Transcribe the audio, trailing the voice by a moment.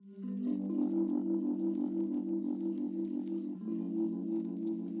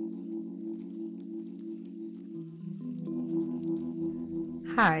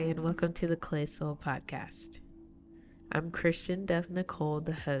Hi, and welcome to the Clay Soul Podcast. I'm Christian Dove Nicole,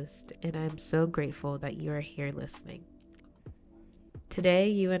 the host, and I'm so grateful that you are here listening.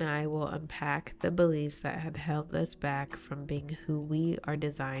 Today, you and I will unpack the beliefs that have held us back from being who we are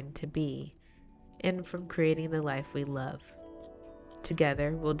designed to be and from creating the life we love.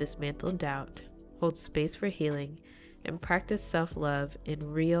 Together, we'll dismantle doubt, hold space for healing, and practice self-love in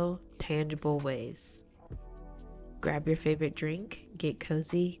real, tangible ways. Grab your favorite drink, get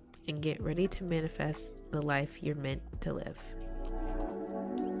cozy, and get ready to manifest the life you're meant to live.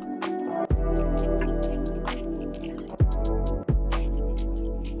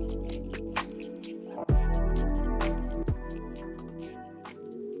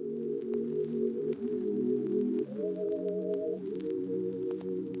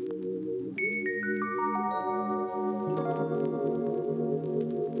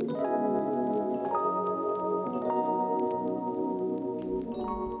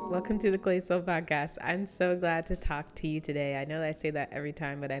 Welcome to the Clay Soul Podcast. I'm so glad to talk to you today. I know that I say that every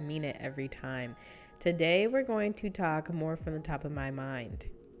time, but I mean it every time. Today, we're going to talk more from the top of my mind.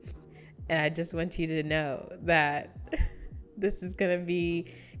 And I just want you to know that this is going to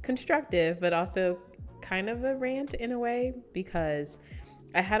be constructive, but also kind of a rant in a way, because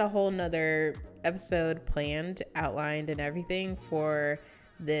I had a whole nother episode planned, outlined, and everything for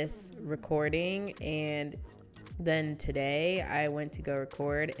this recording. And then today I went to go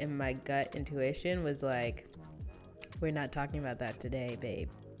record and my gut intuition was like, we're not talking about that today, babe.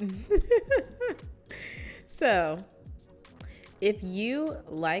 So if you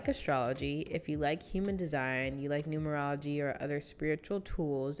like astrology, if you like human design, you like numerology or other spiritual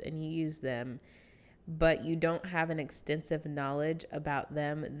tools and you use them, but you don't have an extensive knowledge about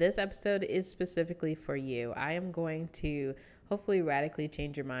them, this episode is specifically for you. I am going to hopefully radically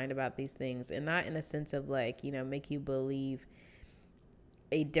change your mind about these things, and not in a sense of like, make you believe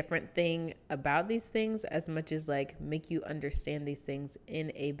a different thing about these things as much as like make you understand these things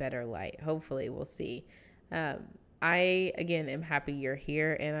in a better light. Hopefully, we'll see. I, again, am happy you're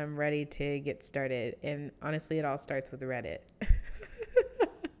here and I'm ready to get started. And honestly, it all starts with Reddit.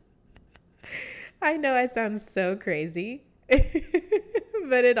 I know I sound so crazy,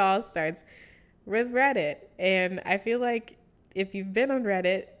 but it all starts with Reddit. And I feel like if you've been on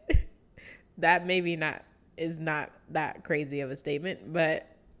Reddit, that maybe is not that crazy of a statement,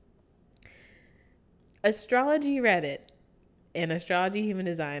 but astrology Reddit and astrology human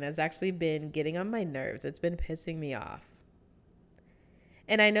design has actually been getting on my nerves. It's been pissing me off.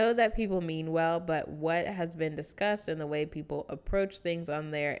 And I know that people mean well, but what has been discussed and the way people approach things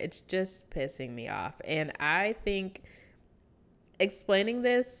on there, it's just pissing me off. And I think explaining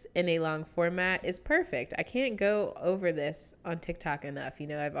this in a long format is perfect. I can't go over this on TikTok enough.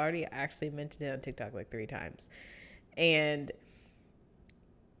 I've already actually mentioned it on TikTok like 3 times. And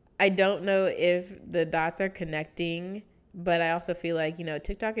I don't know if the dots are connecting, but I also feel like,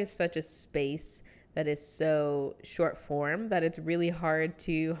 TikTok is such a space that is so short form that it's really hard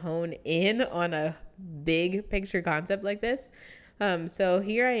to hone in on a big picture concept like this. So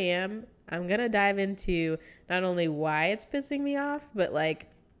here I am. I'm going to dive into not only why it's pissing me off, but like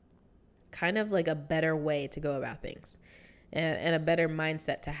kind of like a better way to go about things and a better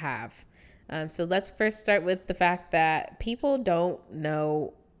mindset to have. So let's first start with the fact that people don't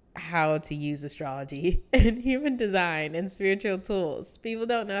know how to use astrology and human design and spiritual tools. People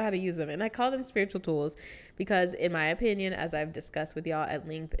don't know how to use them. And I call them spiritual tools because, in my opinion, as I've discussed with y'all at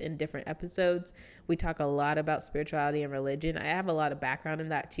length in different episodes, we talk a lot about spirituality and religion. I have a lot of background in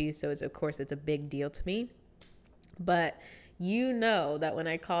that too. So it's a big deal to me. But that when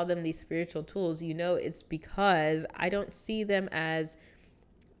I call them these spiritual tools, it's because I don't see them as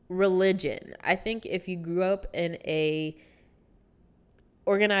religion. I think if you grew up in a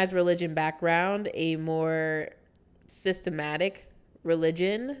organized religion background, a more systematic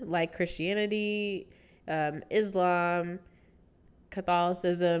religion like Christianity, Islam,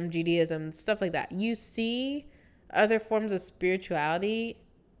 Catholicism, Judaism, stuff like that, you see other forms of spirituality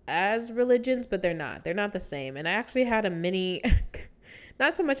as religions, but they're not the same. And I actually had a mini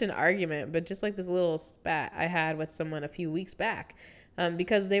not so much an argument, but just like this little spat I had with someone a few weeks back,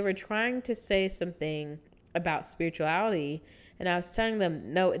 because they were trying to say something about spirituality. And I was telling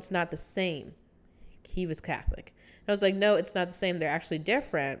them, no, it's not the same. He was Catholic. I was like, no, it's not the same. They're actually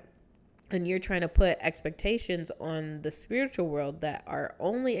different. And you're trying to put expectations on the spiritual world that are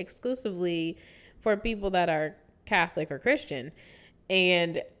only exclusively for people that are Catholic or Christian.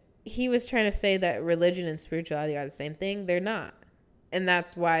 And he was trying to say that religion and spirituality are the same thing. They're not. And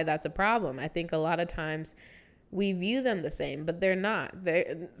that's why that's a problem. I think a lot of times we view them the same, but they're not.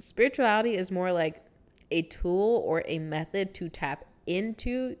 Spirituality is more like a tool or a method to tap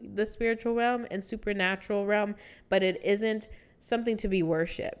into the spiritual realm and supernatural realm, but it isn't something to be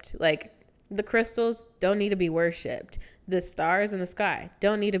worshipped. Like the crystals don't need to be worshipped. The stars in the sky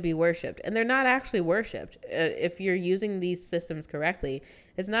don't need to be worshipped. And they're not actually worshipped. If you're using these systems correctly,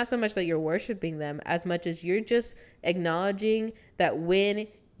 it's not so much that you're worshiping them as much as you're just acknowledging that when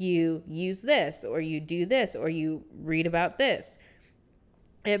you use this or you do this or you read about this,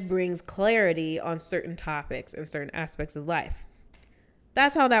 it brings clarity on certain topics and certain aspects of life.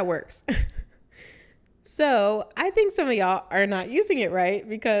 That's how that works. So I think some of y'all are not using it right,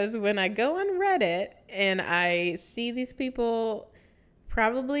 because when I go on Reddit and I see these people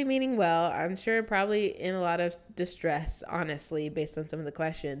probably meaning well, I'm sure probably in a lot of distress, honestly, based on some of the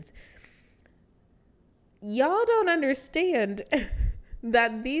questions, y'all don't understand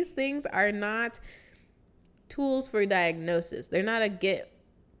that these things are not tools for diagnosis. They're not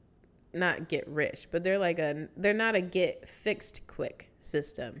not get rich, but they're not a get fixed quick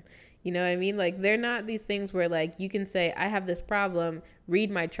system. You know what I mean? Like, they're not these things where, like, you can say, I have this problem,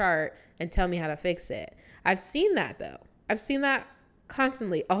 read my chart and tell me how to fix it. I've seen that, though. I've seen that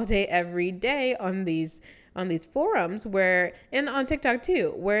constantly, all day, every day on these forums and on TikTok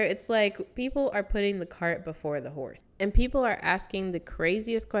too, where it's like people are putting the cart before the horse. And people are asking the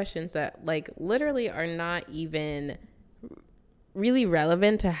craziest questions that, like, literally are not even really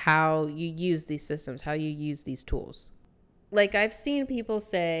relevant to how you use these systems, how you use these tools. Like, I've seen people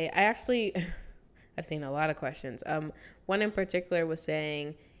say, I've seen a lot of questions. One in particular was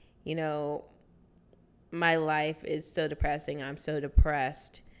saying, you know, my life is so depressing. I'm so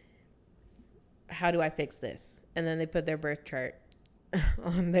depressed. How do I fix this? And then they put their birth chart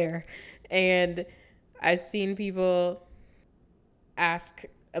on there. And I've seen people ask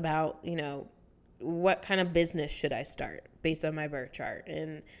about, you know, what kind of business should I start based on my birth chart?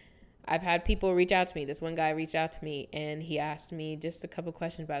 And I've had people reach out to me. This one guy reached out to me and he asked me just a couple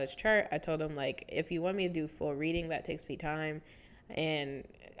questions about his chart. I told him, like, if you want me to do full reading, that takes me time and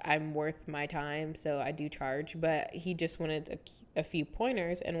I'm worth my time, so I do charge. But he just wanted a few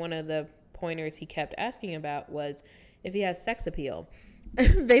pointers, and one of the pointers he kept asking about was if he has sex appeal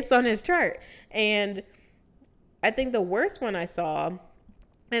based on his chart. And I think the worst one I saw,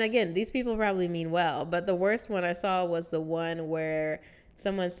 and again, these people probably mean well, but the worst one I saw was the one where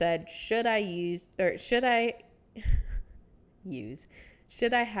someone said, should I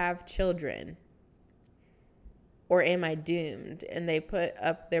have children? Or am I doomed? And they put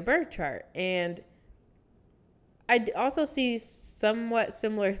up their birth chart. And I also see somewhat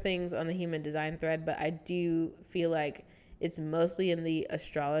similar things on the human design thread, but I do feel like it's mostly in the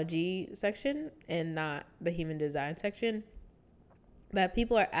astrology section and not the human design section that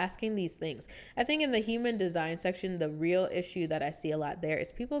people are asking these things. I think in the human design section, the real issue that I see a lot there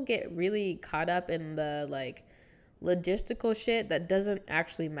is people get really caught up in the, like, logistical shit that doesn't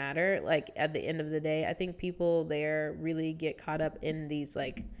actually matter. Like, at the end of the day, I think people there really get caught up in these,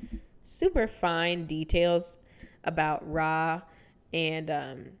 like, super fine details about Ra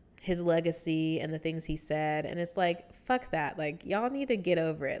and his legacy and the things he said. And it's like, fuck that. Like, y'all need to get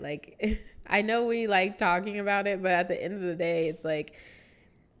over it. Like, I know we like talking about it, but at the end of the day, it's like,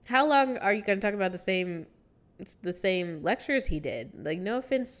 how long are you going to talk about the same lectures he did? Like, no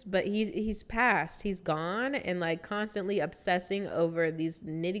offense, but he's passed, he's gone, and like constantly obsessing over these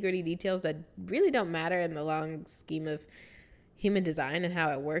nitty-gritty details that really don't matter in the long scheme of human design and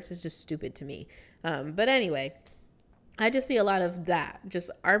how it works is just stupid to me. But anyway, I just see a lot of that,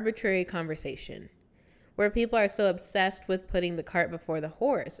 just arbitrary conversation where people are so obsessed with putting the cart before the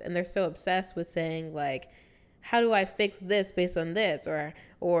horse, and they're so obsessed with saying, like, how do I fix this based on this?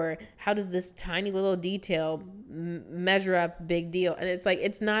 Or how does this tiny little detail measure up big deal? And it's like,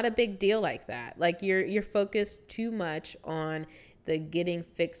 it's not a big deal like that. Like, you're focused too much on the getting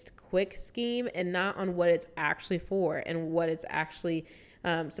fixed quick scheme and not on what it's actually for and what it's actually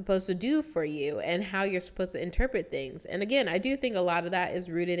supposed to do for you and how you're supposed to interpret things. And again, I do think a lot of that is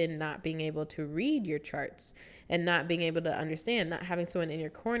rooted in not being able to read your charts and not being able to understand, not having someone in your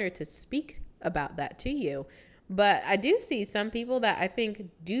corner to speak about that to you. But I do see some people that I think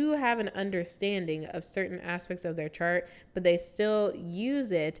do have an understanding of certain aspects of their chart, but they still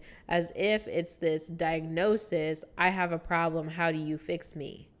use it as if it's this diagnosis. I have a problem. How do you fix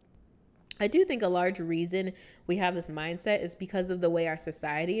me? I do think a large reason we have this mindset is because of the way our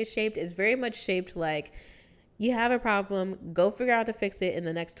society is shaped. It's very much shaped like, you have a problem, go figure out how to fix it in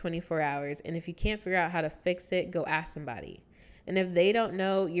the next 24 hours. And if you can't figure out how to fix it, go ask somebody. And if they don't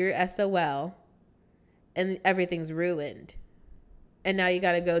know, you're SOL. And everything's ruined. And now you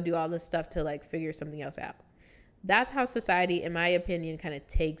got to go do all this stuff to like figure something else out. That's how society, in my opinion, kind of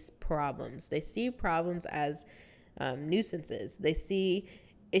takes problems. They see problems as nuisances. They see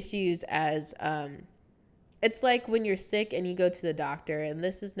issues as it's like when you're sick and you go to the doctor, and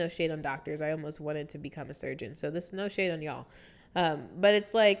this is no shade on doctors. I almost wanted to become a surgeon, so this is no shade on y'all. But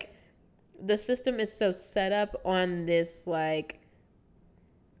it's like the system is so set up on this like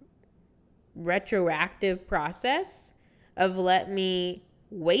retroactive process of let me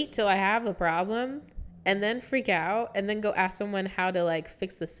wait till I have a problem and then freak out and then go ask someone how to like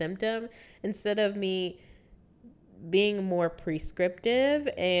fix the symptom, instead of me being more prescriptive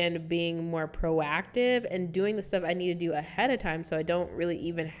and being more proactive and doing the stuff I need to do ahead of time so I don't really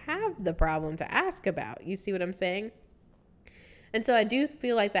even have the problem to ask about. You see what I'm saying? And so I do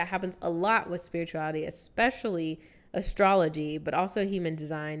feel like that happens a lot with spirituality, especially astrology, but also human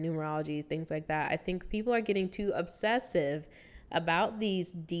design, numerology, things like that. I think people are getting too obsessive about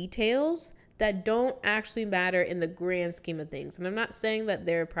these details that don't actually matter in the grand scheme of things. And I'm not saying that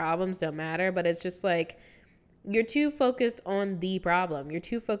their problems don't matter, but it's just like you're too focused on the problem. You're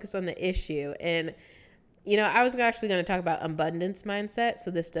too focused on the issue. And, you know, I was actually going to talk about abundance mindset. So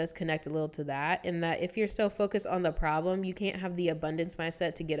this does connect a little to that, in that if you're so focused on the problem, you can't have the abundance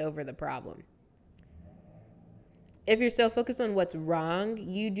mindset to get over the problem. If you're so focused on what's wrong,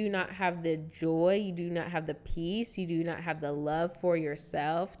 you do not have the joy, you do not have the peace, you do not have the love for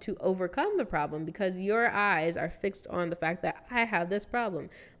yourself to overcome the problem, because your eyes are fixed on the fact that I have this problem.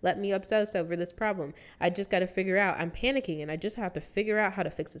 Let me obsess over this problem. I just got to figure out, I'm panicking and I just have to figure out how to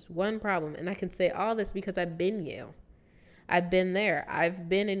fix this one problem. And I can say all this because I've been you. I've been there. I've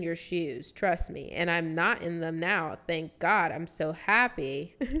been in your shoes. Trust me. And I'm not in them now. Thank God. I'm so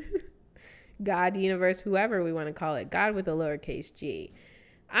happy. God, universe, whoever we want to call it, God with a lowercase g.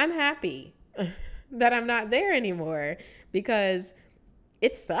 I'm happy that I'm not there anymore because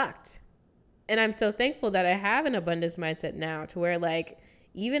it sucked. And I'm so thankful that I have an abundance mindset now, to where like,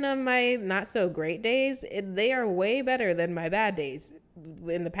 even on my not so great days, they are way better than my bad days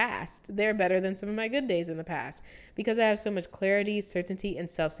in the past. They're better than some of my good days in the past because I have so much clarity, certainty, and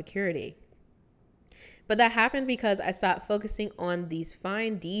self-security. But that happened because I stopped focusing on these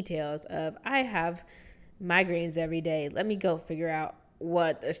fine details of, I have migraines every day. Let me go figure out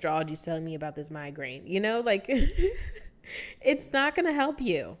what astrology is telling me about this migraine. You know, like it's not going to help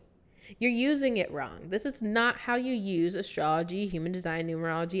you. You're using it wrong. This is not how you use astrology, human design,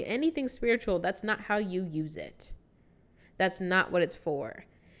 numerology, anything spiritual. That's not how you use it. That's not what it's for.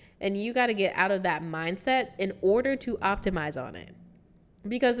 And you got to get out of that mindset in order to optimize on it.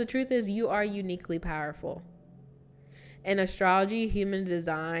 Because the truth is, you are uniquely powerful. In astrology, human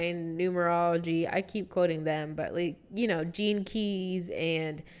design, numerology, I keep quoting them, but like, you know, Gene Keys,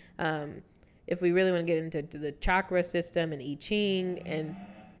 and if we really want to get into the chakra system and I Ching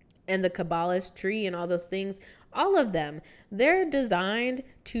and the Kabbalist tree and all those things, all of them, they're designed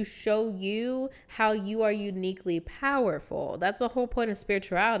to show you how you are uniquely powerful. That's the whole point of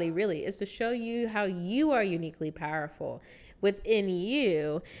spirituality, really, is to show you how you are uniquely powerful within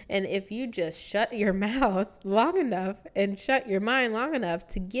you. And if you just shut your mouth long enough and shut your mind long enough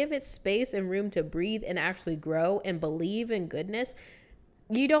to give it space and room to breathe and actually grow and believe in goodness,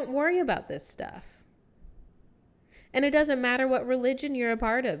 you don't worry about this stuff. And it doesn't matter what religion you're a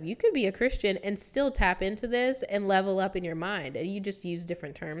part of. You could be a Christian and still tap into this and level up in your mind. And you just use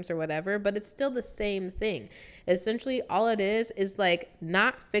different terms or whatever, but it's still the same thing. Essentially, all it is like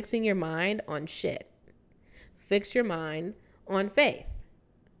not fixing your mind on shit. Fix your mind on faith.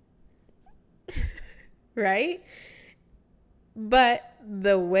 Right? But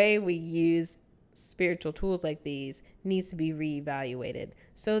the way we use spiritual tools like these needs to be reevaluated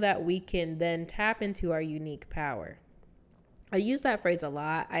so that we can then tap into our unique power. I use that phrase a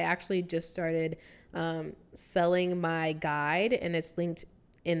lot. I actually just started selling my guide, and it's linked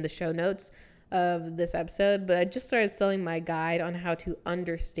in the show notes of this episode, but I just started selling my guide on how to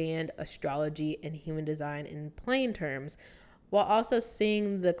understand astrology and human design in plain terms, while also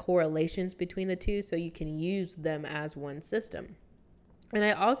seeing the correlations between the two so you can use them as one system. And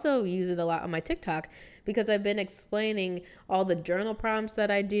I also use it a lot on my TikTok because I've been explaining all the journal prompts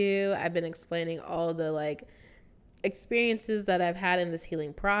that I do. I've been explaining all the like experiences that I've had in this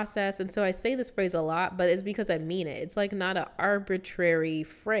healing process. And so I say this phrase a lot, but it's because I mean it. It's like not an arbitrary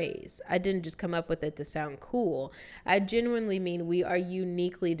phrase. I didn't just come up with it to sound cool. I genuinely mean we are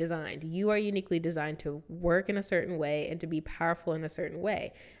uniquely designed. You are uniquely designed to work in a certain way and to be powerful in a certain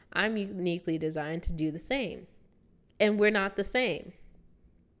way. I'm uniquely designed to do the same. And we're not the same.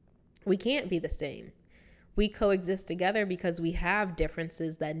 We can't be the same. We coexist together because we have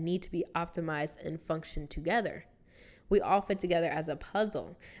differences that need to be optimized and function together. We all fit together as a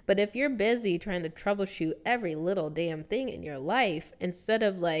puzzle. But if you're busy trying to troubleshoot every little damn thing in your life, instead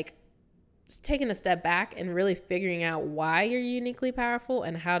of like taking a step back and really figuring out why you're uniquely powerful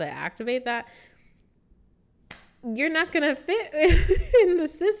and how to activate that, you're not going to fit in the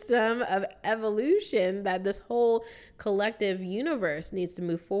system of evolution that this whole collective universe needs to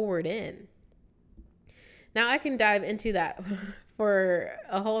move forward in. Now, I can dive into that for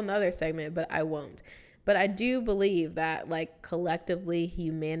a whole nother segment, but I won't. But I do believe that, like, collectively,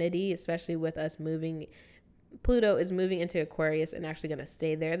 humanity, especially with us moving, Pluto is moving into Aquarius and actually going to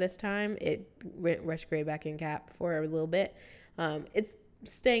stay there this time. It went retrograde back in Cap for a little bit. It's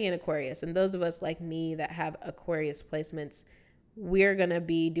staying in Aquarius. And those of us like me that have Aquarius placements, we're going to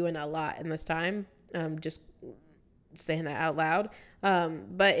be doing a lot in this time. Just saying that out loud.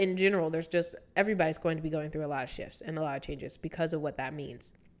 But in general, everybody's going to be going through a lot of shifts and a lot of changes because of what that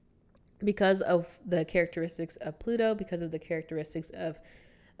means. Because of the characteristics of Pluto, because of the characteristics of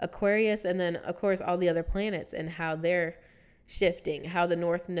Aquarius, and then, of course, all the other planets and how they're shifting, how the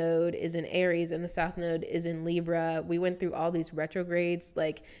North Node is in Aries and the South Node is in Libra. We went through all these retrogrades.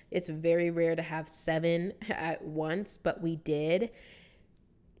 Like, it's very rare to have 7 at once, but we did.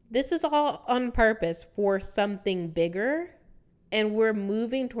 This is all on purpose for something bigger, and we're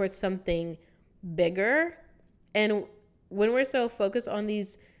moving towards something bigger. And when we're so focused on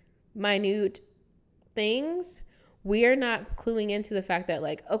these minute things, we are not cluing into the fact that,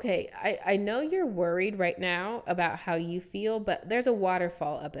 like, okay, I know you're worried right now about how you feel, but there's a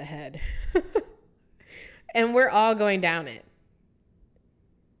waterfall up ahead and we're all going down it,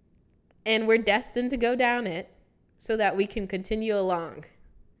 and we're destined to go down it so that we can continue along.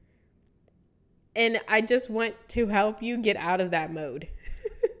 And I just want to help you get out of that mode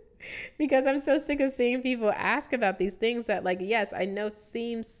because I'm so sick of seeing people ask about these things that, like, yes, I know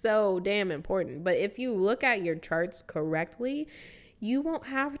seem so damn important. But if you look at your charts correctly, you won't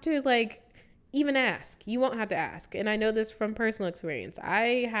have to, like, even ask. You won't have to ask. And I know this from personal experience.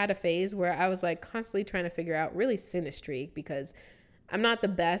 I had a phase where I was, like, constantly trying to figure out really synastry, because I'm not the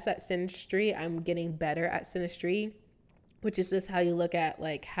best at synastry. I'm getting better at synastry, which is just how you look at,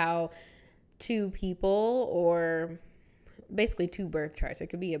 like, how two people, or basically 2 birth charts. It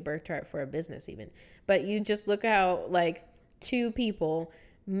could be a birth chart for a business even. But you just look how, like, 2 people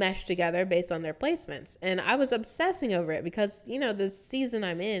mesh together based on their placements. And I was obsessing over it because, you know, the season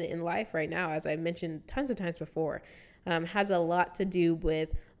I'm in life right now, as I've mentioned tons of times before, has a lot to do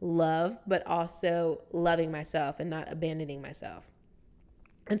with love, but also loving myself and not abandoning myself.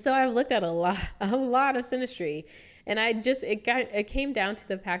 And so I've looked at a lot of synastry, and it came down to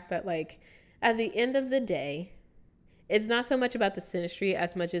the fact that, like, at the end of the day, it's not so much about the synastry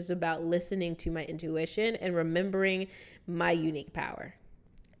as much as about listening to my intuition and remembering my unique power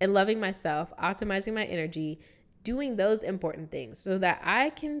and loving myself, optimizing my energy, doing those important things so that I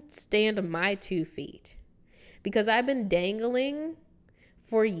can stand on my 2 feet. Because I've been dangling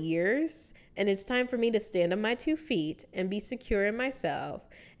for years, and it's time for me to stand on my 2 feet and be secure in myself.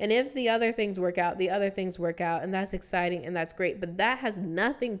 And if the other things work out, the other things work out, and that's exciting and that's great. But that has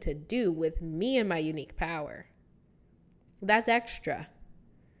nothing to do with me and my unique power. That's extra.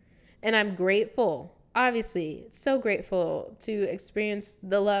 And I'm grateful, obviously, so grateful to experience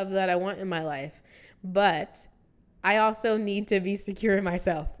the love that I want in my life. But I also need to be secure in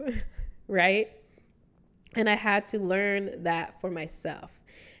myself, right? And I had to learn that for myself.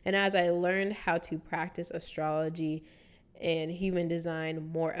 And as I learned how to practice astrology and human design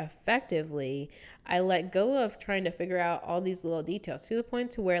more effectively, I let go of trying to figure out all these little details, to the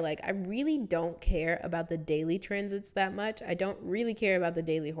point to where, like, I really don't care about the daily transits that much. I don't really care about the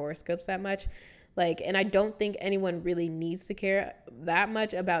daily horoscopes that much. Like, and I don't think anyone really needs to care that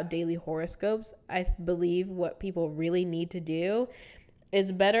much about daily horoscopes. I believe what people really need to do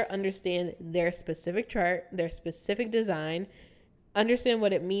is better understand their specific chart, their specific design, understand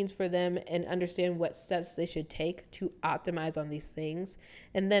what it means for them, and understand what steps they should take to optimize on these things.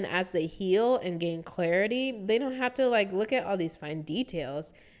 And then as they heal and gain clarity, they don't have to, like, look at all these fine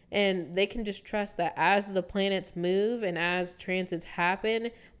details, and they can just trust that as the planets move and as transits happen,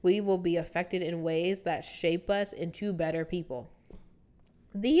 we will be affected in ways that shape us into better people.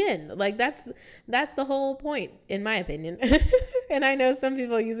 The end. Like, that's the whole point, in my opinion. And I know some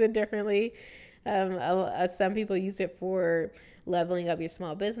people use it differently. Some people use it for leveling up your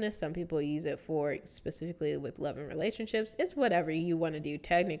small business. Some people use it for specifically with love and relationships. It's whatever you want to do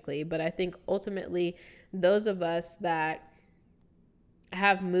technically. But I think ultimately, those of us that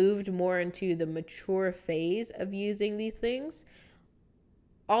have moved more into the mature phase of using these things,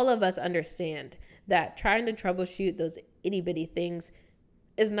 all of us understand that trying to troubleshoot those itty bitty things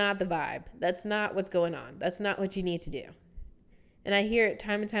is not the vibe. That's not what's going on. That's not what you need to do. And I hear it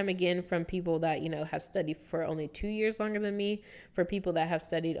time and time again from people that, have studied for only 2 years longer than me, for people that have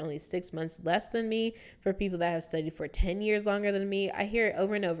studied only 6 months less than me, for people that have studied for 10 years longer than me. I hear it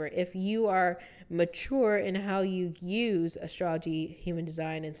over and over. If you are mature in how you use astrology, human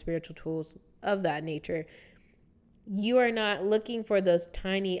design, and spiritual tools of that nature, you are not looking for those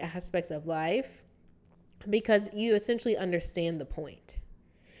tiny aspects of life, because you essentially understand the point,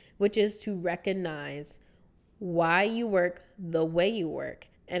 which is to recognize why you work the way you work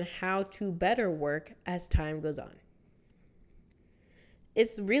and how to better work as time goes on.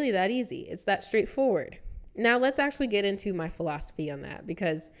 It's really that easy. It's that straightforward. Now let's actually get into my philosophy on that,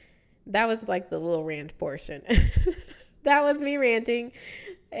 because that was like the little rant portion. That was me ranting.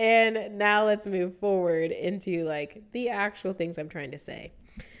 And now let's move forward into like the actual things I'm trying to say.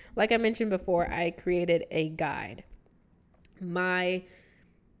 Like I mentioned before, I created a guide. My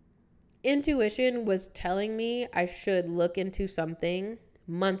intuition was telling me I should look into something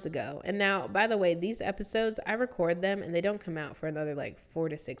months ago. And now, by the way, these episodes, I record them and they don't come out for another like 4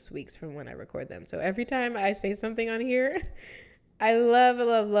 to 6 weeks from when I record them. So every time I say something on here, I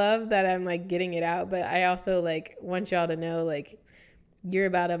love that I'm like getting it out. But I also like want y'all to know like you're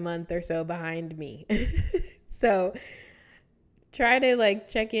about a month or so behind me. So try to like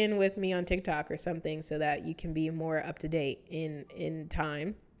check in with me on TikTok or something so that you can be more up to date in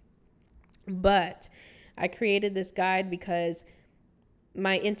time. But I created this guide because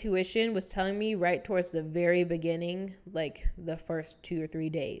my intuition was telling me right towards the very beginning, like the first 2 or 3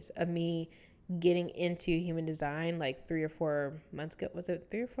 days of me getting into human design, like 3 or 4 months ago. Was it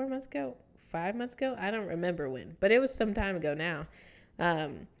 3 or 4 months ago? 5 months ago? I don't remember when, but it was some time ago now.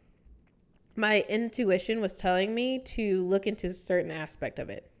 My intuition was telling me to look into a certain aspect of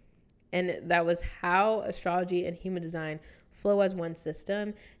it. And that was how astrology and human design flow as one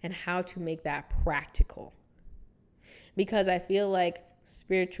system and how to make that practical. Because I feel like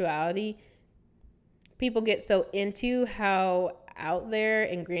spirituality, people get so into how out there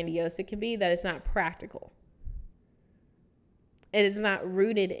and grandiose it can be that it's not practical. It is not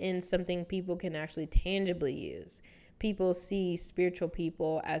rooted in something people can actually tangibly use. People see spiritual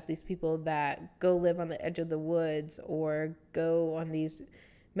people as these people that go live on the edge of the woods or go on these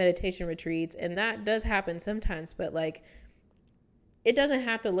meditation retreats. And that does happen sometimes, but like, it doesn't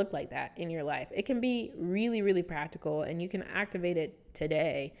have to look like that in your life. It can be really, really practical and you can activate it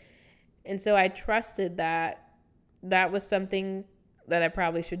today. And so I trusted that that was something that I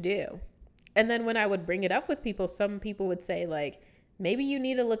probably should do. And then when I would bring it up with people, some people would say like, maybe you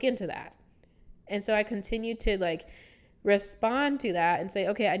need to look into that. And so I continued to like respond to that and say,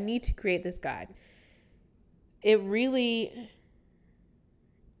 okay, I need to create this guide. It really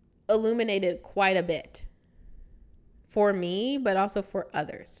illuminated quite a bit for me, but also for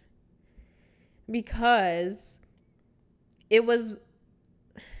others, because it was,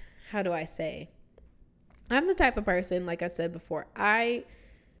 how do I say? I'm the type of person, like I've said before, I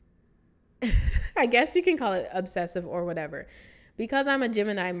guess you can call it obsessive or whatever, because I'm a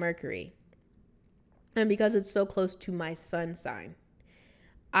Gemini Mercury and because it's so close to my sun sign.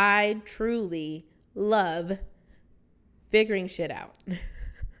 I truly love figuring shit out.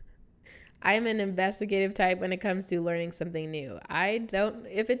 I'm an investigative type when it comes to learning something new.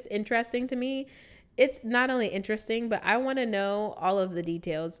 If it's interesting to me, it's not only interesting, but I want to know all of the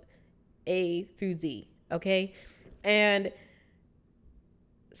details, A through Z, okay? And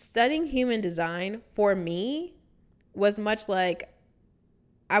studying human design for me was much like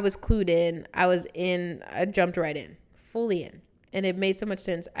I was clued in, I jumped right in, fully in. And it made so much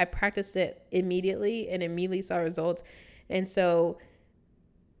sense. I practiced it immediately and immediately saw results. And so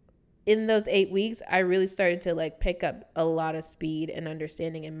in those 8 weeks, I really started to like pick up a lot of speed and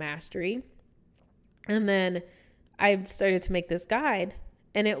understanding and mastery. And then I started to make this guide,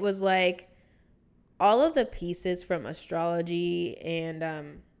 and it was like all of the pieces from astrology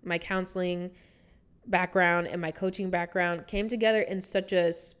and my counseling background and my coaching background came together in such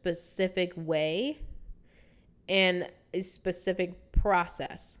a specific way and a specific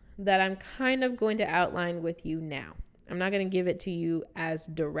process that I'm kind of going to outline with you now. I'm not going to give it to you as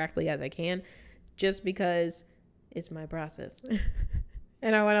directly as I can, just because it's my process.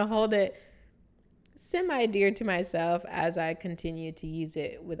 And I want to hold it semi-dear to myself as I continue to use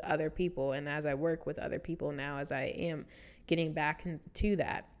it with other people and as I work with other people now, as I am getting back into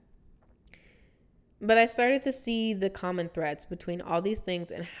that. But I started to see the common threads between all these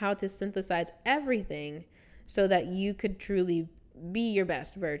things and how to synthesize everything so that you could truly be your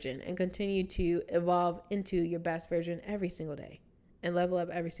best version and continue to evolve into your best version every single day and level up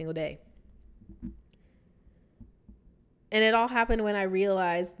every single day. And it all happened when I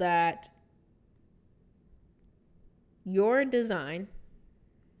realized that Your design,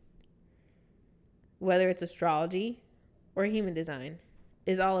 whether it's astrology or human design,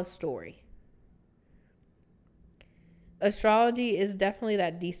 is all a story. Astrology is definitely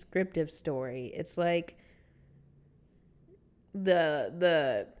that descriptive story. It's like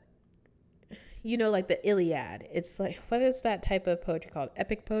the like the Iliad. It's like, what is that type of poetry called?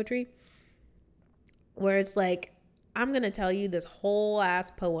 Epic poetry, where it's like, I'm gonna tell you this whole ass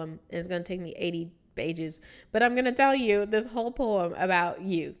poem, and it's gonna take me 80 pages, but I'm gonna tell you this whole poem about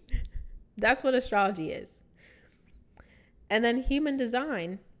you. That's what astrology is. And then human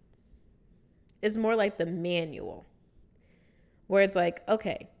design is more like the manual, where it's like,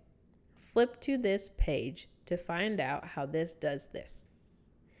 okay, flip to this page to find out how this does this.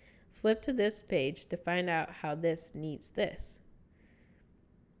 Flip to this page to find out how this needs this.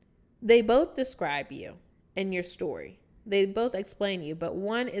 They both describe you and your story. They both explain you, but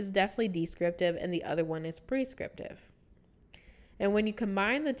one is definitely descriptive and the other one is prescriptive. And when you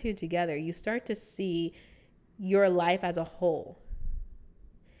combine the two together, you start to see your life as a whole.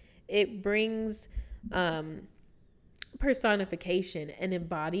 It brings personification and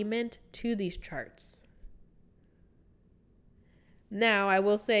embodiment to these charts. Now, I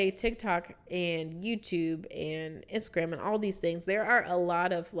will say TikTok and YouTube and Instagram and all these things, there are a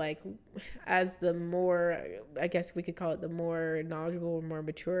lot of, like, as the more, I guess we could call it, the more knowledgeable or more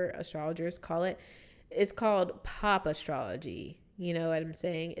mature astrologers call it, it's called pop astrology. You know what I'm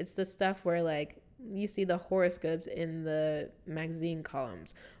saying? It's the stuff where, like, you see the horoscopes in the magazine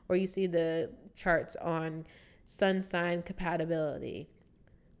columns, or you see the charts on sun sign compatibility.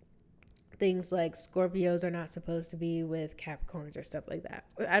 Things like Scorpios are not supposed to be with Capricorns or stuff like that.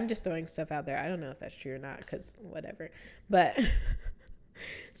 I'm just throwing stuff out there. I don't know if that's true or not, because whatever. But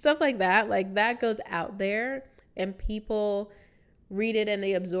stuff like that goes out there and people read it and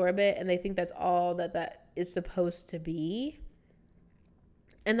they absorb it and they think that's all that is supposed to be.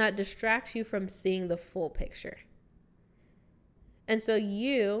 And that distracts you from seeing the full picture. And so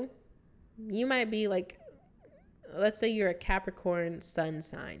you might be like, let's say you're a Capricorn sun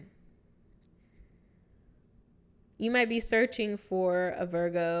sign. You might be searching for a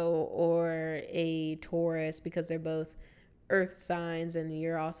Virgo or a Taurus because they're both earth signs and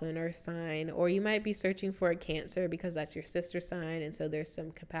you're also an earth sign. Or you might be searching for a Cancer because that's your sister sign, and so there's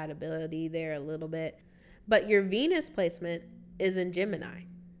some compatibility there a little bit. But your Venus placement is in Gemini,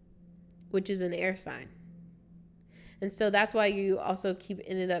 which is an air sign. And so that's why you also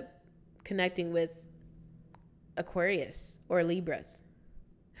ended up connecting with Aquarius or Libras.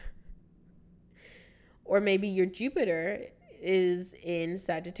 Or maybe your Jupiter is in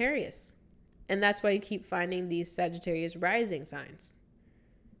Sagittarius. And that's why you keep finding these Sagittarius rising signs.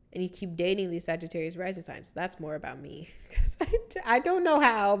 And you keep dating these Sagittarius rising signs. That's more about me. Because I don't know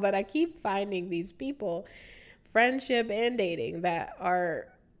how, but I keep finding these people, friendship and dating,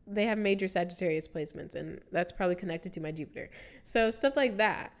 they have major Sagittarius placements. And that's probably connected to my Jupiter. So stuff like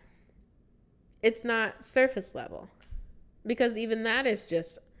that. It's not surface level. Because even that is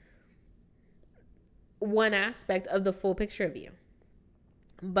just one aspect of the full picture of you.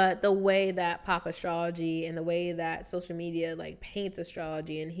 But the way that pop astrology and the way that social media like paints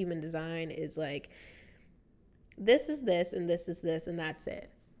astrology and human design is like, this is this and this is this and that's it.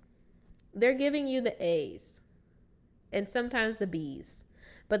 They're giving you the A's and sometimes the B's,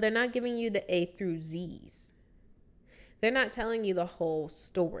 but they're not giving you the A through Z's. They're not telling you the whole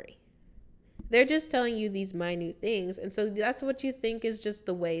story. They're just telling you these minute things. And so that's what you think is just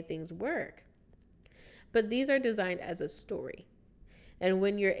the way things work. But these are designed as a story. And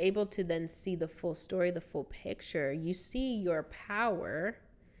when you're able to then see the full story, the full picture, you see your power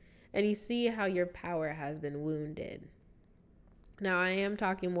and you see how your power has been wounded. Now, I am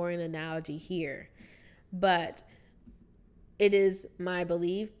talking more in analogy here, but it is my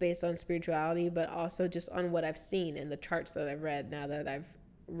belief based on spirituality, but also just on what I've seen in the charts that I've read now that I've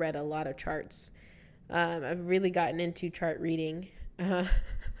read a lot of charts. I've really gotten into chart reading.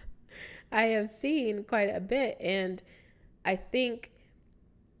 I have seen quite a bit, and I think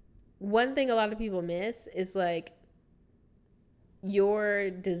one thing a lot of people miss is like your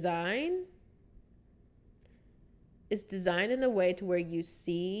design is designed in a way to where you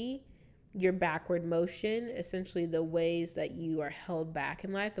see your backward motion, essentially the ways that you are held back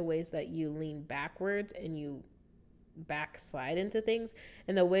in life, the ways that you lean backwards and you backslide into things,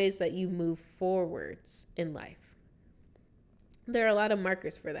 and the ways that you move forwards in life. There are a lot of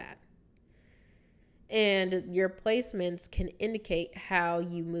markers for that. And your placements can indicate how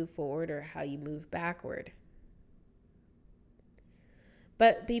you move forward or how you move backward.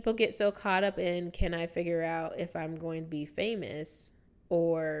 But people get so caught up in, can I figure out if I'm going to be famous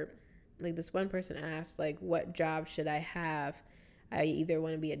or like this one person asked, like, what job should I have? I either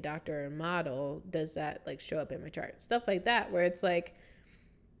want to be a doctor or a model. Does that like show up in my chart? Stuff like that, where it's like,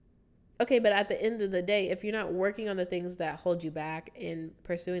 okay, but at the end of the day, if you're not working on the things that hold you back and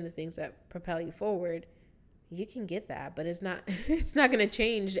pursuing the things that propel you forward, you can get that, but it's not it's not going to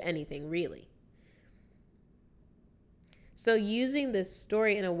change anything really. So using this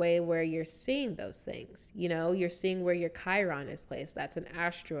story in a way where you're seeing those things, you're seeing where your Chiron is placed. That's an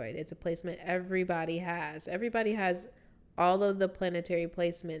asteroid. It's a placement everybody has. Everybody has all of the planetary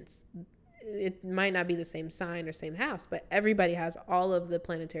placements. It might not be the same sign or same house, but everybody has all of the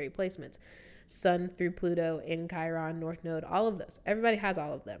planetary placements. Sun through Pluto, in Chiron, North Node, all of those. Everybody has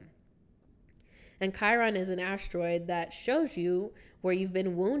all of them. And Chiron is an asteroid that shows you where you've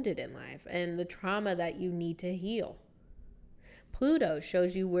been wounded in life and the trauma that you need to heal. Pluto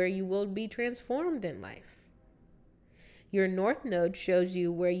shows you where you will be transformed in life. Your North Node shows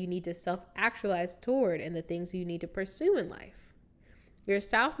you where you need to self-actualize toward and the things you need to pursue in life. Your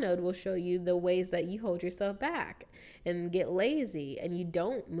South Node will show you the ways that you hold yourself back and get lazy and you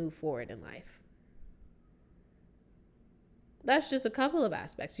don't move forward in life. That's just a couple of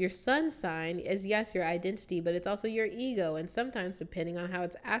aspects. Your sun sign is, yes, your identity, but it's also your ego. And sometimes, depending on how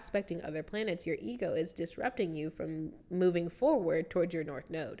it's aspecting other planets, your ego is disrupting you from moving forward towards your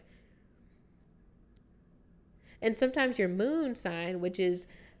North Node. And sometimes your moon sign, which is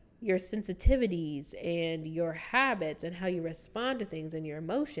your sensitivities and your habits and how you respond to things and your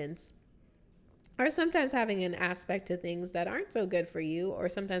emotions, are sometimes having an aspect to things that aren't so good for you, or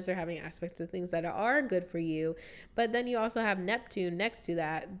sometimes they're having aspects to things that are good for you. But then you also have Neptune next to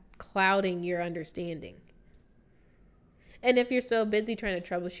that, clouding your understanding. And if you're so busy trying to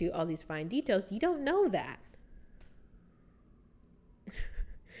troubleshoot all these fine details, you don't know that.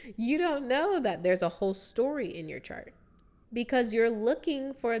 You don't know that there's a whole story in your chart because you're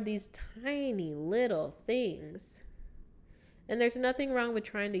looking for these tiny little things. And there's nothing wrong with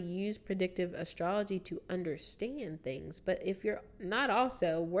trying to use predictive astrology to understand things. But if you're not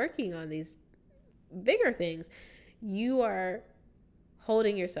also working on these bigger things, you are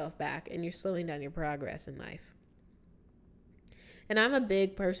holding yourself back and you're slowing down your progress in life. And I'm a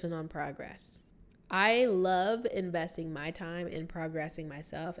big person on progress. I love investing my time in progressing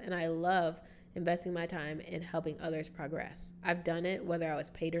myself, and I love investing my time in helping others progress. I've done it whether I was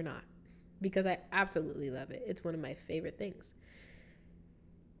paid or not because I absolutely love it. It's one of my favorite things.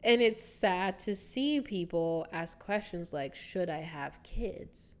 And it's sad to see people ask questions like, should I have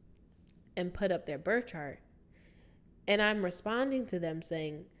kids? And put up their birth chart. And I'm responding to them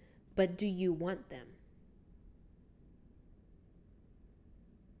saying, but do you want them?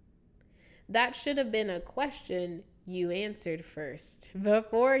 That should have been a question you answered first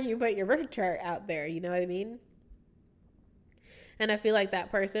before you put your birth chart out there. You know what I mean? And I feel like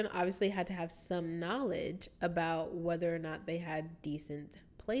that person obviously had to have some knowledge about whether or not they had decent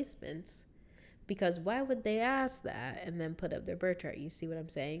placements, because why would they ask that and then put up their birth chart? You see what I'm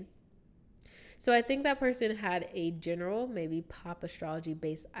saying? So I think that person had a general, maybe pop astrology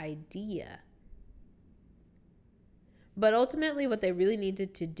based idea. But ultimately what they really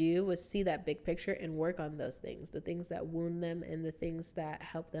needed to do was see that big picture and work on those things, the things that wound them and the things that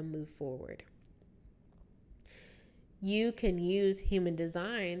help them move forward. You can use human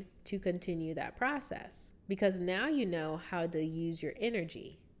design to continue that process because now you know how to use your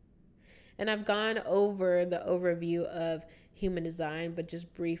energy. And I've gone over the overview of human design, but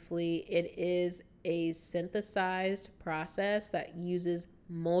just briefly, it is a synthesized process that uses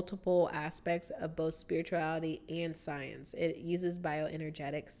multiple aspects of both spirituality and science. It uses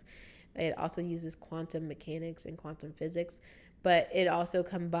bioenergetics. It also uses quantum mechanics and quantum physics, but it also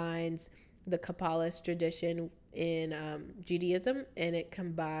combines the Kabbalist tradition in Judaism, and it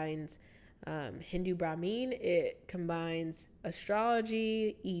combines Hindu Brahmin. It combines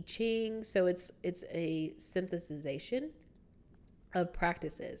astrology, I Ching. So it's a synthesization of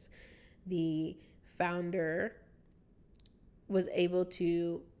practices. The founder was able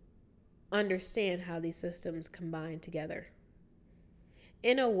to understand how these systems combine together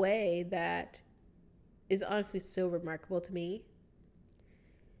in a way that is honestly so remarkable to me.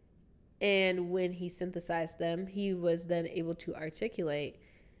 And when he synthesized them, he was then able to articulate,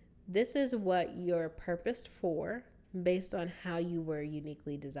 this is what you're purposed for based on how you were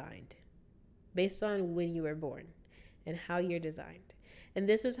uniquely designed, based on when you were born and how you're designed. And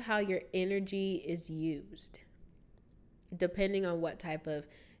this is how your energy is used, depending on what type of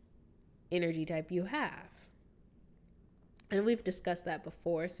energy type you have. And we've discussed that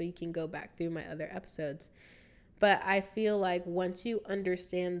before, so you can go back through my other episodes. But I feel like once you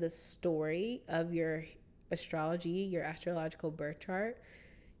understand the story of your astrology, your astrological birth chart,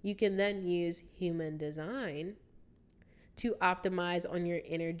 You can then use human design to optimize on your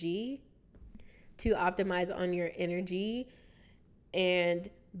energy, and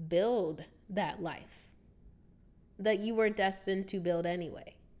build that life that you were destined to build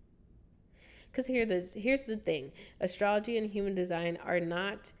anyway. Because here's the thing. Astrology and human design are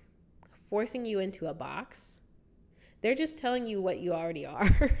not forcing you into a box. They're just telling you what you already are.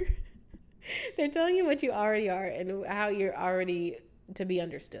 They're telling you what you already are and how you're already to be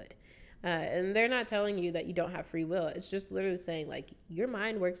understood. And they're not telling you that you don't have free will. It's just literally saying, like, your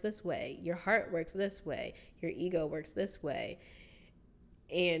mind works this way, your heart works this way, your ego works this way.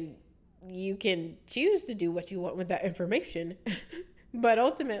 And you can choose to do what you want with that information. But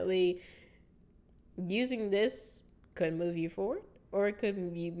ultimately, using this could move you forward or it could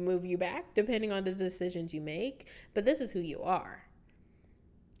move you back, depending on the decisions you make. But this is who you are.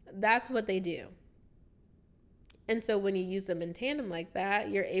 That's what they do. And so when you use them in tandem like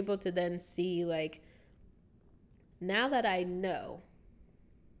that, you're able to then see, like, now that I know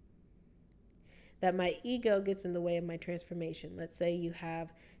that my ego gets in the way of my transformation. Let's say you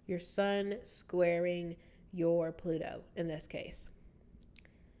have your sun squaring your Pluto in this case.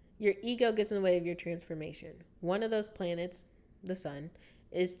 Your ego gets in the way of your transformation. One of those planets, the sun,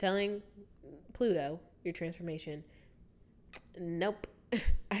 is telling Pluto, your transformation, nope,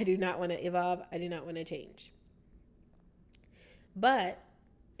 I do not want to evolve. I do not want to change. But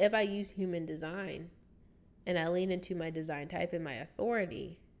if I use human design and I lean into my design type and my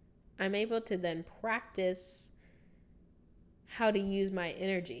authority, I'm able to then practice how to use my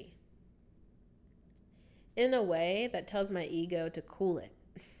energy in a way that tells my ego to cool it.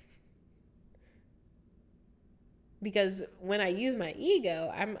 Because when I use my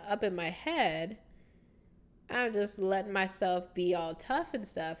ego, I'm up in my head. I'm just letting myself be all tough and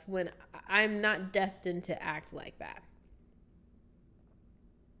stuff when I'm not destined to act like that.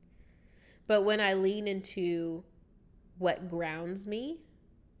 But when I lean into what grounds me,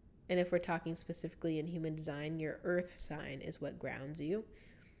 and if we're talking specifically in human design, your earth sign is what grounds you.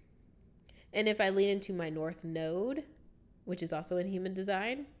 And if I lean into my north node, which is also in human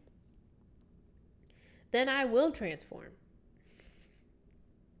design, then I will transform.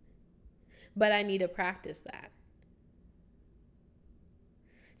 But I need to practice that.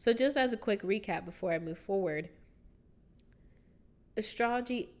 So just as a quick recap before I move forward,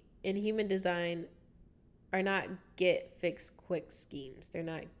 astrology and human design are not get fix quick schemes. They're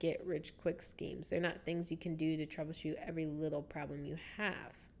not get rich quick schemes. They're not things you can do to troubleshoot every little problem you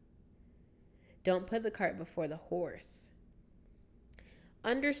have. Don't put the cart before the horse.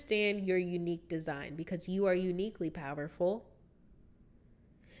 Understand your unique design because you are uniquely powerful.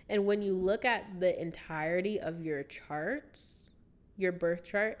 And when you look at the entirety of your charts, your birth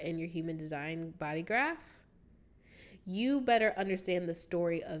chart and your human design body graph, you better understand the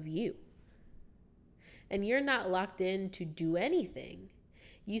story of you. And you're not locked in to do anything.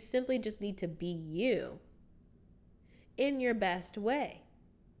 You simply just need to be you in your best way.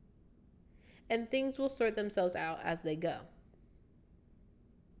 And things will sort themselves out as they go.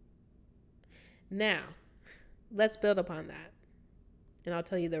 Now, let's build upon that. And I'll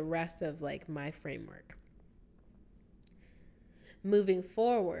tell you the rest of like my framework. Moving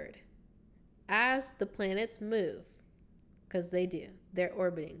forward, as the planets move, because they do, they're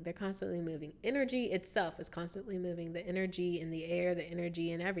orbiting, they're constantly moving. Energy itself is constantly moving. The energy in the air, the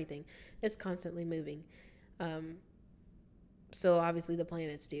energy in everything is constantly moving. So obviously the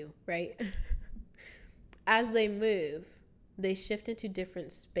planets do, right? As they move, they shift into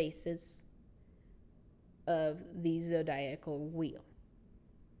different spaces of the zodiacal wheel.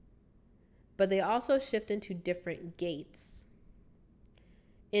 But they also shift into different gates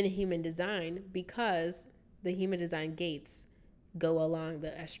in human design because the human design gates go along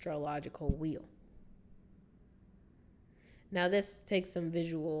the astrological wheel. Now this takes some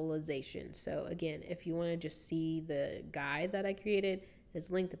visualization. So again, if you want to just see the guide that I created,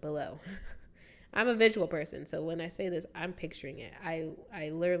 it's linked below. I'm a visual person, so when I say this, I'm picturing it. I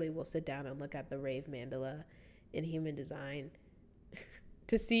literally will sit down and look at the Rave Mandala in human design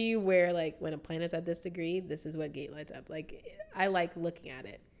to see where, like, when a planet's at this degree, this is what gate lights up. Like, I like looking at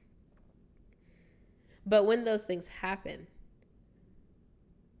it. But when those things happen,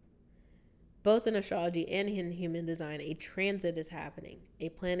 both in astrology and in human design, a transit is happening. A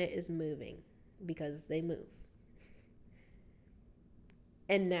planet is moving because they move.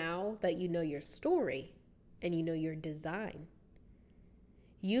 And now that you know your story and you know your design,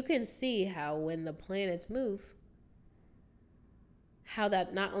 you can see how when the planets move, how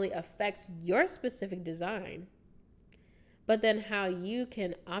that not only affects your specific design, but then how you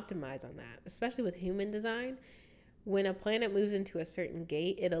can optimize on that, especially with human design. When a planet moves into a certain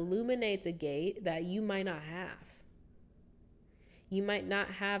gate, it illuminates a gate that you might not have. You might not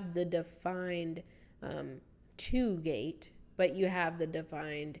have the defined 2 gate, but you have the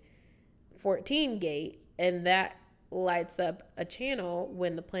defined 14 gate, and that lights up a channel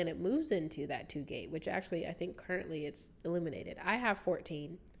when the planet moves into that 2 gate, which actually I think currently it's illuminated. I have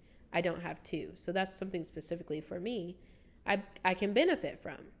 14. I don't have 2. So that's something specifically for me I can benefit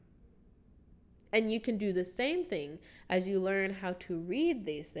from. And you can do the same thing as you learn how to read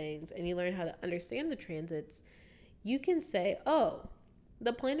these things and you learn how to understand the transits. You can say, oh,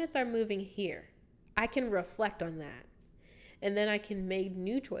 the planets are moving here. I can reflect on that. And then I can make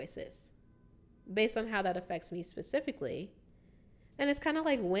new choices based on how that affects me specifically. And it's kind of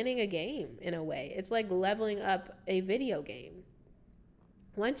like winning a game in a way. It's like leveling up a video game.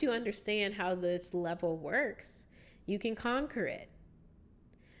 Once you understand how this level works, you can conquer it.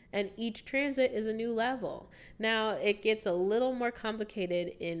 And each transit is a new level. Now, it gets a little more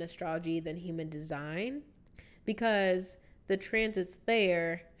complicated in astrology than human design because the transits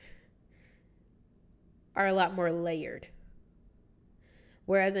there are a lot more layered.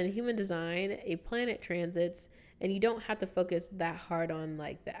 Whereas in human design, a planet transits, and you don't have to focus that hard on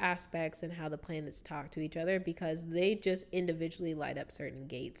like the aspects and how the planets talk to each other because they just individually light up certain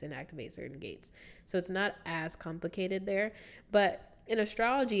gates and activate certain gates. So it's not as complicated there. But in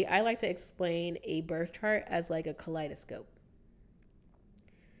astrology, I like to explain a birth chart as like a kaleidoscope.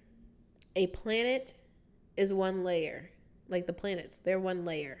 A planet is one layer, like the planets, they're one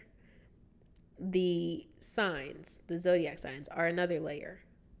layer. The signs, the zodiac signs, are another layer.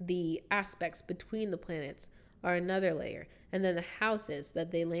 The aspects between the planets are another layer. And then the houses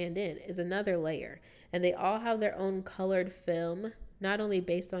that they land in is another layer. And they all have their own colored film, not only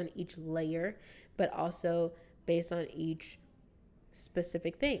based on each layer, but also based on each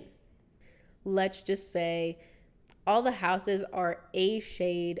specific thing. Let's just say all the houses are a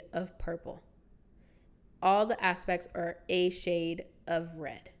shade of purple. All the aspects are a shade of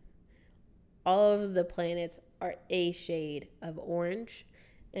red. All of the planets are a shade of orange,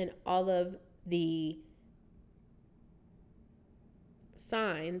 and all of the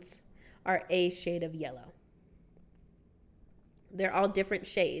signs are a shade of yellow. They're all different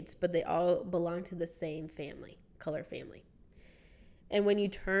shades, but they all belong to the same family, color family. And when you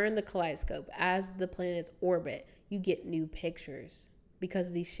turn the kaleidoscope as the planets orbit, you get new pictures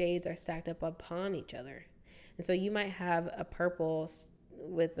because these shades are stacked up upon each other. And so you might have a purple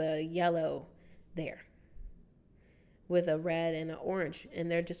with a yellow there, with a red and an orange, and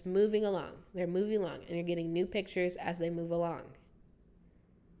they're just moving along. They're moving along, and you're getting new pictures as they move along.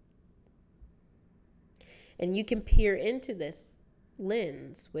 And you can peer into this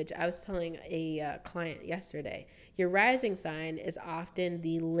lens, which I was telling a client yesterday. Your rising sign is often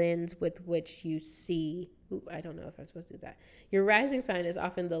the lens with which you see. I don't know if I'm supposed to do that. Your rising sign is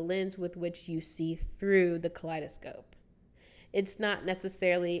often the lens with which you see through the kaleidoscope. It's not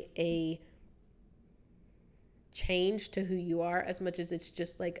necessarily a change to who you are as much as it's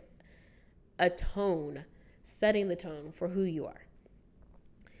just like a tone, setting the tone for who you are.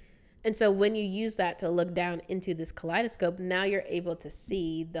 And so when you use that to look down into this kaleidoscope, now you're able to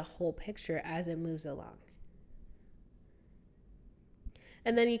see the whole picture as it moves along.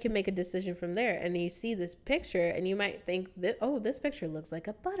 And then you can make a decision from there. And you see this picture and you might think that, oh, this picture looks like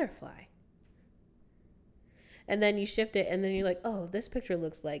a butterfly. And then you shift it and then you're like, oh, this picture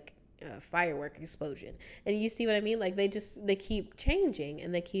looks like a firework explosion. And you see what I mean? Like they keep changing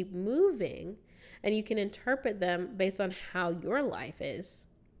and they keep moving, and you can interpret them based on how your life is.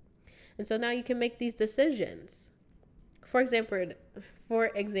 And so now you can make these decisions. For example,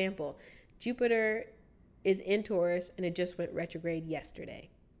 Jupiter is in Taurus and it just went retrograde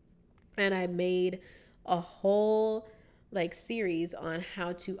yesterday. And I made a whole series on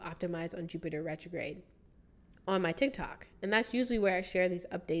how to optimize on Jupiter retrograde on my TikTok. And that's usually where I share these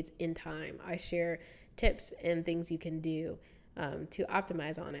updates in time. I share tips and things you can do to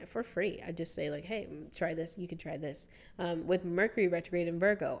optimize on it for free. I just say hey, try this. You can try this. With Mercury retrograde in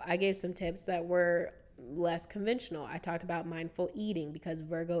Virgo, I gave some tips that were less conventional. I talked about mindful eating because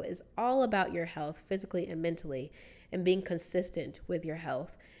Virgo is all about your health physically and mentally and being consistent with your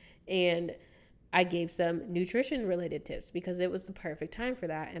health. And I gave some nutrition related tips because it was the perfect time for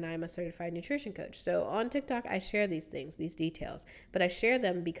that. And I'm a certified nutrition coach. So on TikTok, I share these things, these details, but I share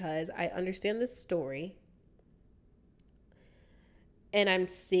them because I understand this story and I'm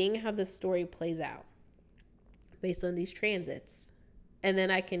seeing how the story plays out based on these transits. And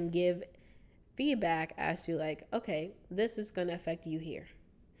then I can give feedback as to okay, this is going to affect you here.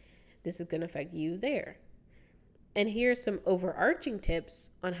 This is going to affect you there. And here's some overarching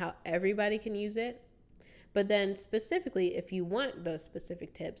tips on how everybody can use it. But then specifically, if you want those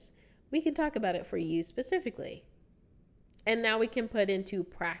specific tips, we can talk about it for you specifically. And now we can put in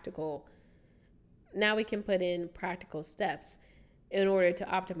practical steps in order to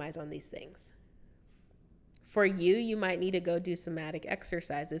optimize on these things. For you, you might need to go do somatic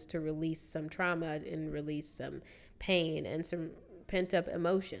exercises to release some trauma and release some pain and some pent up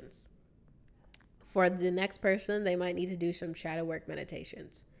emotions. For the next person, they might need to do some shadow work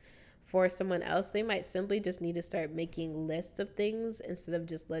meditations. For someone else, they might simply just need to start making lists of things instead of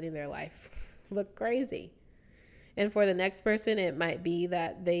just letting their life look crazy. And for the next person, it might be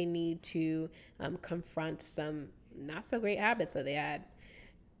that they need to confront some not so great habits that they had.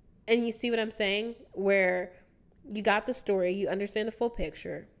 And you see what I'm saying? Where you got the story, you understand the full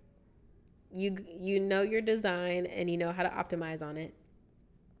picture, you know your design, and you know how to optimize on it.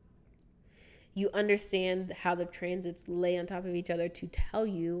 You understand how the transits lay on top of each other to tell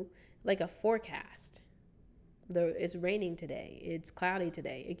you like a forecast. It's raining today. It's cloudy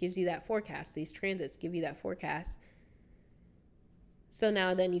today. It gives you that forecast. These transits give you that forecast. So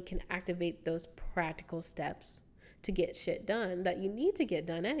now then you can activate those practical steps to get shit done that you need to get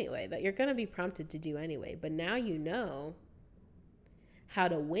done anyway, that you're going to be prompted to do anyway. But now you know how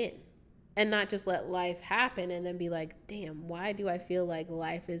to win and not just let life happen and then be like, damn, why do I feel like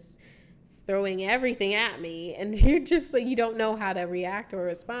life is throwing everything at me? And you're just like, you don't know how to react or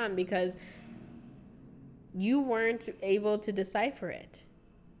respond because you weren't able to decipher it.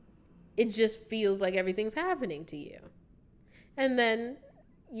 It just feels like everything's happening to you. And then,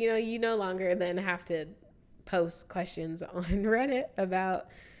 you no longer then have to post questions on Reddit about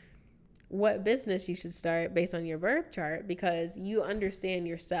what business you should start based on your birth chart because you understand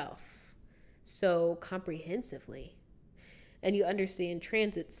yourself so comprehensively and you understand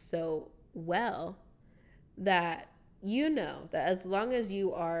transits so well that you know that as long as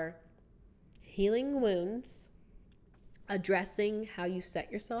you are healing wounds, addressing how you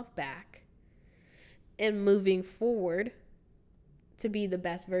set yourself back, and moving forward to be the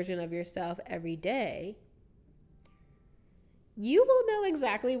best version of yourself every day, you will know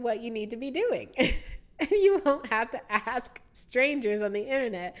exactly what you need to be doing. And you won't have to ask strangers on the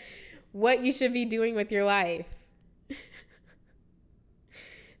internet what you should be doing with your life.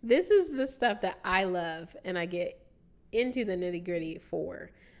 This is the stuff that I love and I get into the nitty-gritty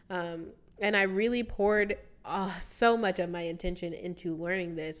for. And I really poured so much of my intention into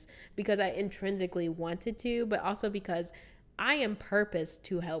learning this because I intrinsically wanted to, but also because I am purposed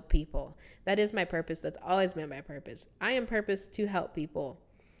to help people. That is my purpose. That's always been my purpose. I am purposed to help people.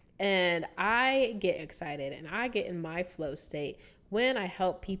 And I get excited and I get in my flow state when I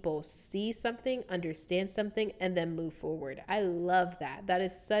help people see something, understand something, and then move forward. I love that. That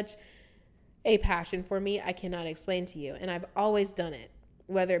is such a passion for me. I cannot explain to you. And I've always done it,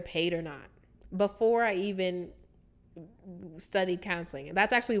 whether paid or not. Before I even studied counseling. And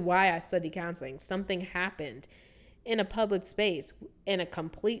that's actually why I studied counseling. Something happened in a public space and a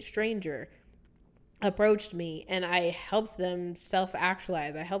complete stranger approached me and I helped them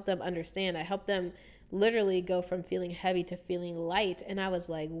self-actualize. I helped them understand. I helped them literally go from feeling heavy to feeling light. And I was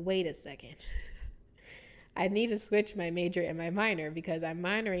like, wait a second. I need to switch my major and my minor because I'm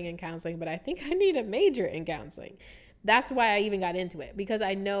minoring in counseling, but I think I need a major in counseling. That's why I even got into it because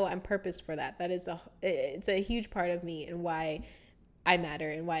I know I'm purposed for that. It's a huge part of me and why I matter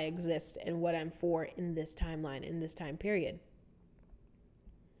and why I exist and what I'm for in this timeline, in this time period.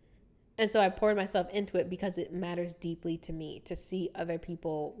 And so I poured myself into it because it matters deeply to me to see other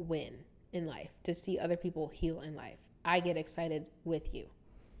people win in life, to see other people heal in life. I get excited with you.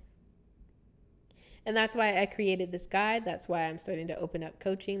 And that's why I created this guide. That's why I'm starting to open up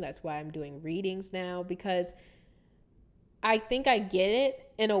coaching. That's why I'm doing readings now because I think I get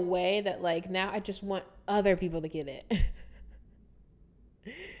it in a way that like now I just want other people to get it.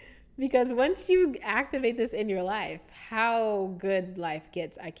 Because once you activate this in your life, how good life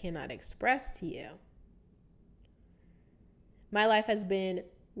gets, I cannot express to you. My life has been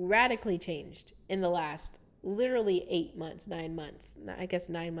radically changed in the last literally 8 months, 9 months. I guess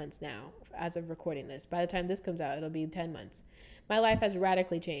 9 months now as of recording this. By the time this comes out, it'll be 10 months. My life has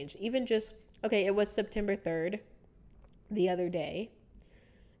radically changed. Even just, it was September 3rd the other day.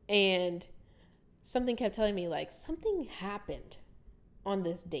 And something kept telling me like something happened on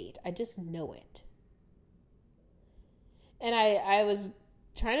this date. I just know it. And I was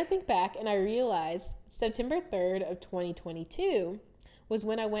trying to think back and I realized September 3rd of 2022 was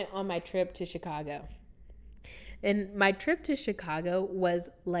when I went on my trip to Chicago. And my trip to Chicago was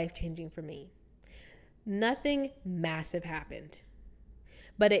life-changing for me. Nothing massive happened,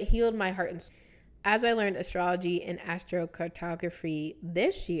 but it healed my heart and soul. As I learned astrology and astrocartography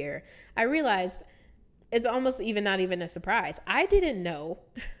this year, I realized it's almost even not even a surprise. I didn't know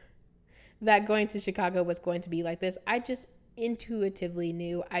that going to Chicago was going to be like this. I just intuitively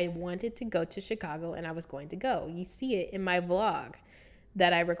knew I wanted to go to Chicago and I was going to go. You see it in my vlog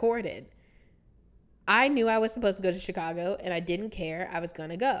that I recorded. I knew I was supposed to go to Chicago and I didn't care. I was going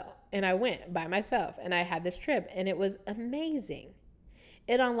to go. And I went by myself and I had this trip and it was amazing.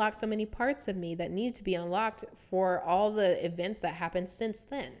 It unlocked so many parts of me that needed to be unlocked for all the events that happened since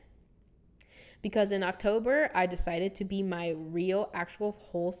then. Because in October, I decided to be my real, actual,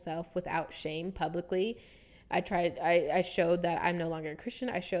 whole self without shame publicly. I showed that I'm no longer a Christian.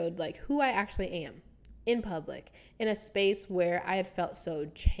 I showed like who I actually am in public, in a space where I had felt so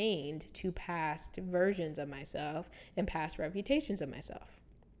chained to past versions of myself and past reputations of myself.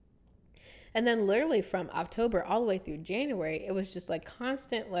 And then literally from October all the way through January, it was just like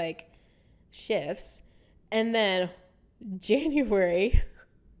constant like shifts. And then January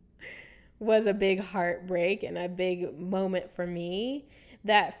was a big heartbreak and a big moment for me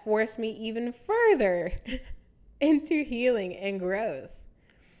that forced me even further into healing and growth.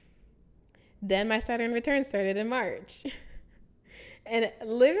 Then my Saturn return started in March. And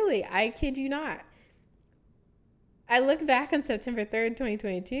literally, I kid you not, I look back on September 3rd,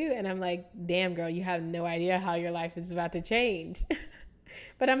 2022, and I'm like, damn, girl, you have no idea how your life is about to change.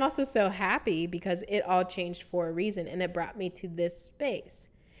 But I'm also so happy because it all changed for a reason, and it brought me to this space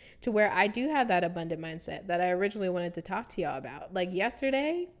to where I do have that abundant mindset that I originally wanted to talk to y'all about. Like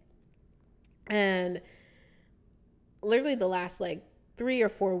yesterday, and literally the last like 3 or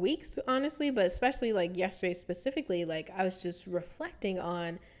 4 weeks, honestly, but especially like yesterday specifically, like I was just reflecting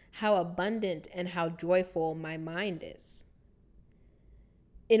on how abundant and how joyful my mind is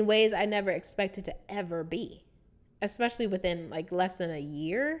in ways I never expected to ever be, especially within like less than a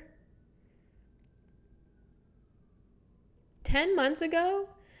year. 10 months ago,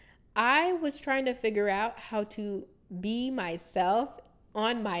 I was trying to figure out how to be myself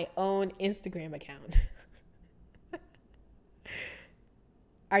on my own Instagram account.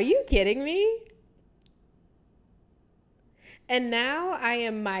 Are you kidding me? And now I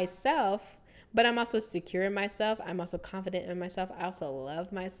am myself, but I'm also secure in myself. I'm also confident in myself. I also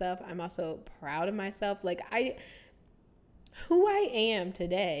love myself. I'm also proud of myself. Like who I am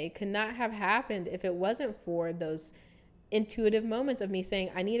today could not have happened if it wasn't for those intuitive moments of me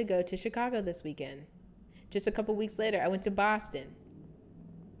saying, I need to go to Chicago this weekend. Just a couple weeks later, I went to Boston.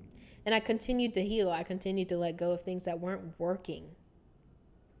 And I continued to heal. I continued to let go of things that weren't working.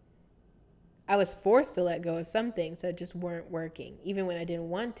 I was forced to let go of some things that just weren't working, even when I didn't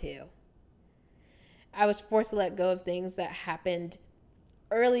want to. I was forced to let go of things that happened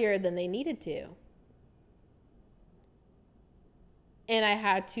earlier than they needed to. And I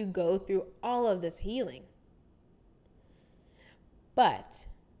had to go through all of this healing. But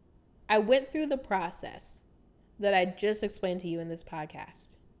I went through the process that I just explained to you in this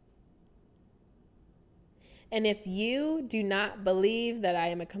podcast. And if you do not believe that I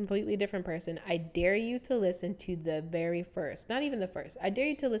am a completely different person, I dare you to listen to the very first, not even the first. I dare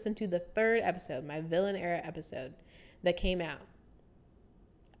you to listen to the 3rd episode, my villain era episode that came out.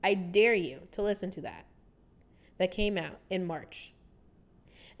 I dare you to listen to that came out in March.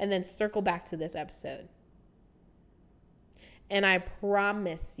 And then circle back to this episode. And I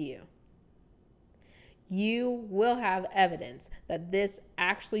promise you, you will have evidence that this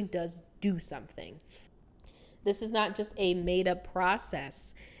actually does do something. This is not just a made up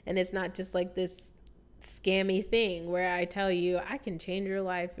process. And it's not just like this scammy thing where I tell you, I can change your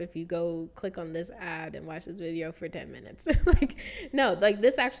life if you go click on this ad and watch this video for 10 minutes. Like, no, like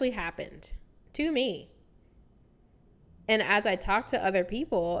this actually happened to me. And as I talk to other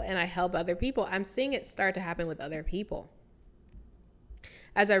people and I help other people, I'm seeing it start to happen with other people.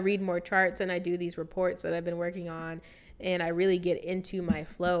 As I read more charts and I do these reports that I've been working on, and I really get into my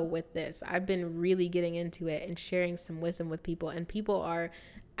flow with this, I've been really getting into it and sharing some wisdom with people, and people are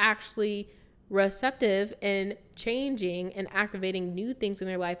actually receptive and changing and activating new things in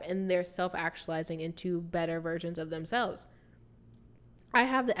their life, and they're self-actualizing into better versions of themselves. I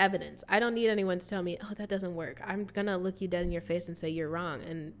have the evidence. I don't need anyone to tell me, oh, that doesn't work. I'm going to look you dead in your face and say you're wrong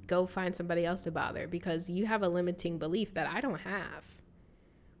and go find somebody else to bother because you have a limiting belief that I don't have.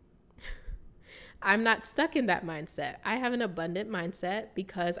 I'm not stuck in that mindset. I have an abundant mindset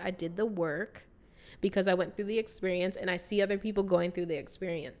because I did the work, because I went through the experience, and I see other people going through the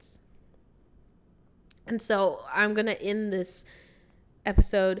experience. And so I'm going to end this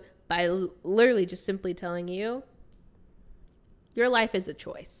episode by literally just simply telling you, your life is a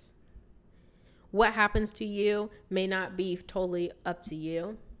choice. What happens to you may not be totally up to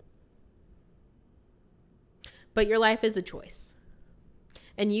you, but your life is a choice.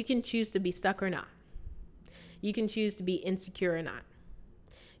 And you can choose to be stuck or not. You can choose to be insecure or not.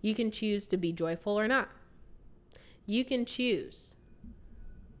 You can choose to be joyful or not. You can choose.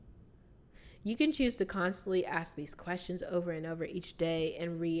 You can choose to constantly ask these questions over and over each day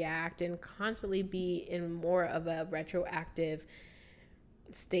and react and constantly be in more of a retroactive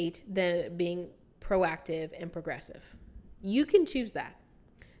state than being proactive and progressive. You can choose that.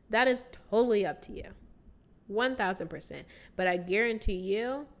 That is totally up to you. 1000%. But I guarantee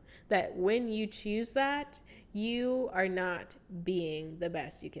you that when you choose that, you are not being the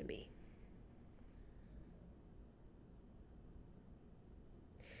best you can be.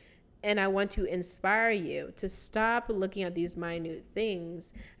 And I want to inspire you to stop looking at these minute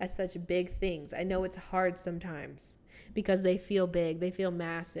things as such big things. I know it's hard sometimes because they feel big, they feel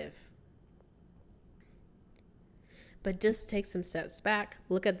massive. But just take some steps back,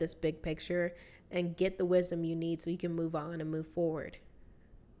 look at this big picture, and get the wisdom you need so you can move on and move forward.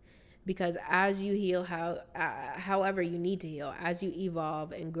 Because as you heal however you need to heal, as you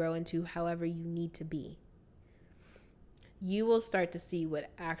evolve and grow into however you need to be, you will start to see what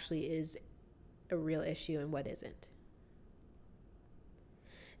actually is a real issue and what isn't.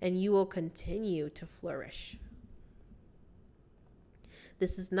 And you will continue to flourish.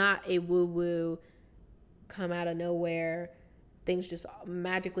 This is not a woo-woo, come out of nowhere, things just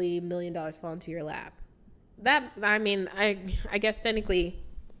magically $1 million fall into your lap. I guess technically,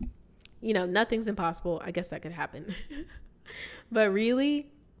 nothing's impossible. I guess that could happen. But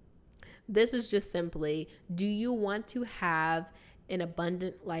really, this is just simply, do you want to have an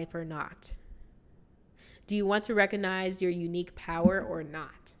abundant life or not? Do you want to recognize your unique power or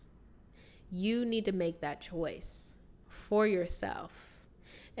not? You need to make that choice for yourself.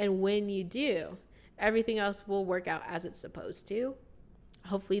 And when you do, everything else will work out as it's supposed to.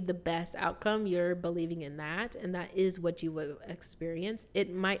 Hopefully the best outcome, you're believing in that, and that is what you will experience.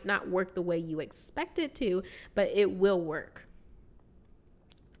 It might not work the way you expect it to, but it will work.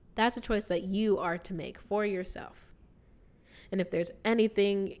 That's a choice that you are to make for yourself. And if there's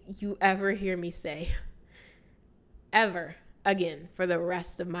anything you ever hear me say, ever again, for the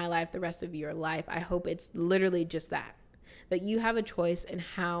rest of my life, the rest of your life, I hope it's literally just that you have a choice in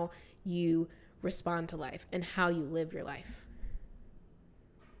how you respond to life and how you live your life.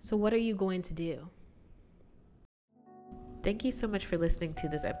 So what are you going to do? Thank you so much for listening to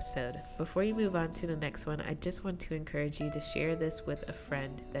this episode. Before you move on to the next one, I just want to encourage you to share this with a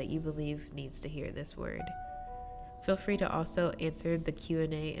friend that you believe needs to hear this word. Feel free to also answer the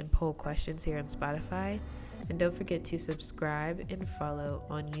Q&A and poll questions here on Spotify. And don't forget to subscribe and follow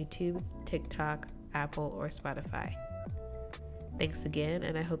on YouTube, TikTok, Apple, or Spotify. Thanks again,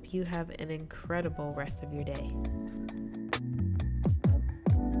 and I hope you have an incredible rest of your day.